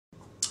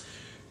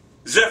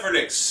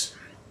Zephyrnix,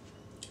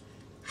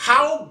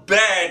 how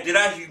bad did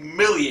I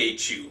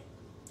humiliate you?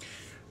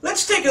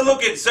 Let's take a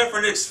look at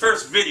Zephyrnix's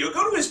first video.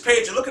 Go to his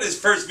page and look at his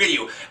first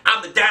video.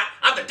 I'm the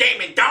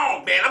Damon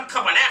Dog, man. I'm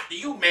coming after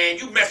you, man.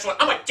 You mess with,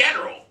 I'm a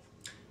general.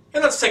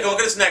 And let's take a look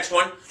at this next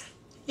one.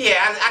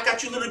 Yeah, I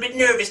got you a little bit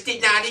nervous,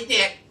 didn't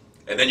I?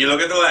 And then you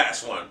look at the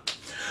last one.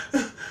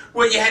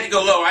 Well, you had to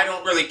go low. I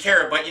don't really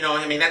care, but, you know,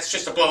 I mean, that's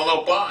just a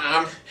low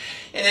blow.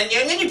 And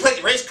then you played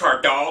the race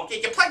car, dog.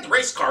 You played the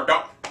race car,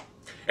 dog.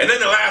 And then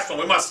the last one,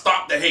 we must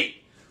stop the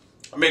hate.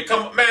 I mean,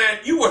 come on, man,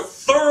 you were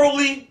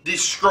thoroughly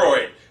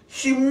destroyed,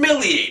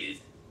 humiliated.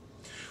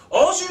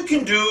 All you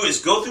can do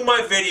is go through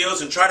my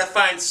videos and try to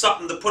find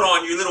something to put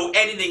on your little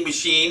editing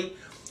machine.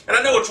 And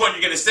I know which one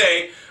you're going to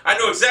say. I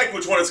know exactly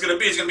which one it's going to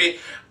be. It's going to be,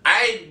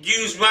 I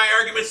use my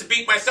arguments to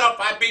beat myself.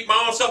 I beat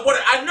my own self.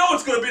 I know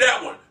it's going to be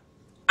that one.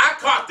 I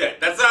caught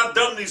that. That's how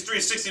dumb these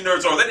 360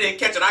 nerds are. They didn't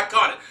catch it. I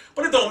caught it.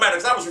 But it don't matter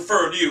because I was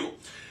referring to you.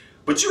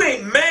 But you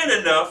ain't man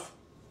enough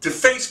to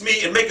face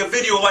me and make a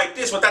video like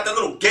this without that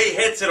little gay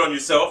headset on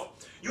yourself.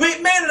 You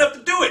ain't man enough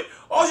to do it.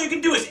 All you can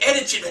do is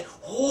edit you.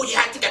 Oh, yeah,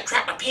 I think I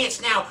crapped my pants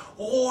now.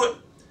 Oh,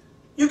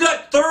 you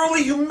got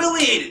thoroughly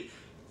humiliated.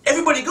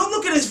 Everybody, go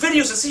look at his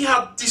videos and see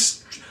how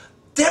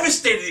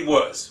devastated he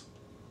was.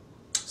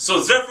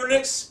 So,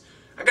 Zephyrnix,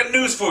 I got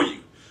news for you.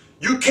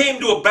 You came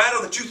to a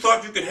battle that you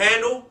thought you could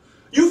handle.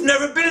 You've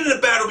never been in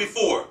a battle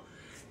before.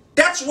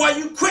 That's why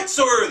you quit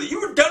so early.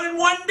 You were done in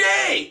one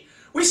day.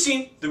 We've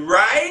seen the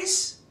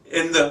rise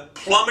and the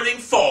plummeting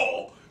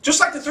fall, just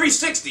like the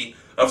 360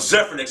 of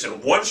Zephyrnix in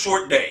one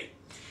short day.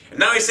 And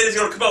now he said he's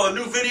going to come out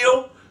with a new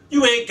video.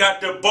 You ain't got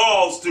the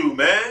balls to,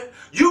 man.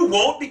 You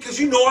won't because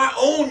you know I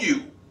own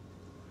you.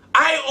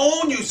 I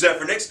own you,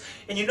 Zephyrnix.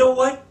 And you know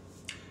what?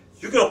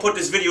 You're going to put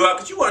this video out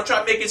because you want to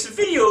try making some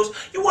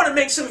videos. You want to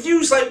make some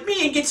views like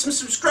me and get some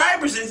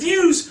subscribers and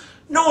views.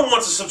 No one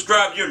wants to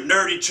subscribe to your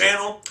nerdy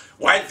channel.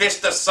 Why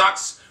Vista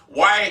sucks.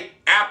 Why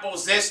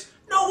Apple's this.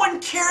 No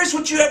one cares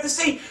what you have to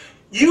say.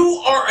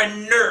 You are a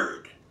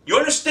nerd. You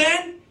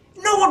understand?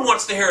 No one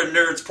wants to hear a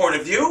nerd's point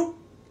of view.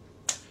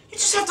 You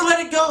just have to let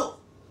it go.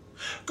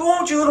 Go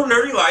on with your little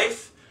nerdy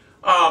life.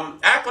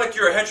 Act like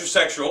you're a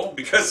heterosexual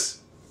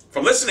because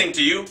from listening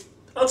to you,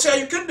 I don't see how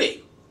you could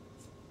be.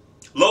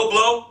 Low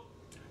blow?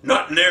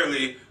 Not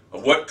nearly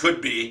of what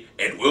could be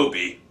and will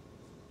be.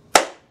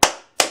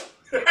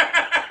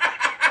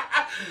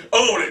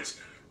 Own it.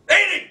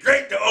 Ain't it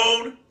great to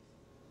own?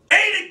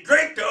 Ain't it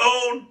great to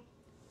own?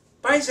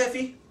 Bye,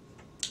 Zeffy.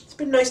 It's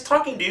been nice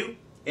talking to you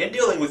and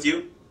dealing with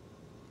you.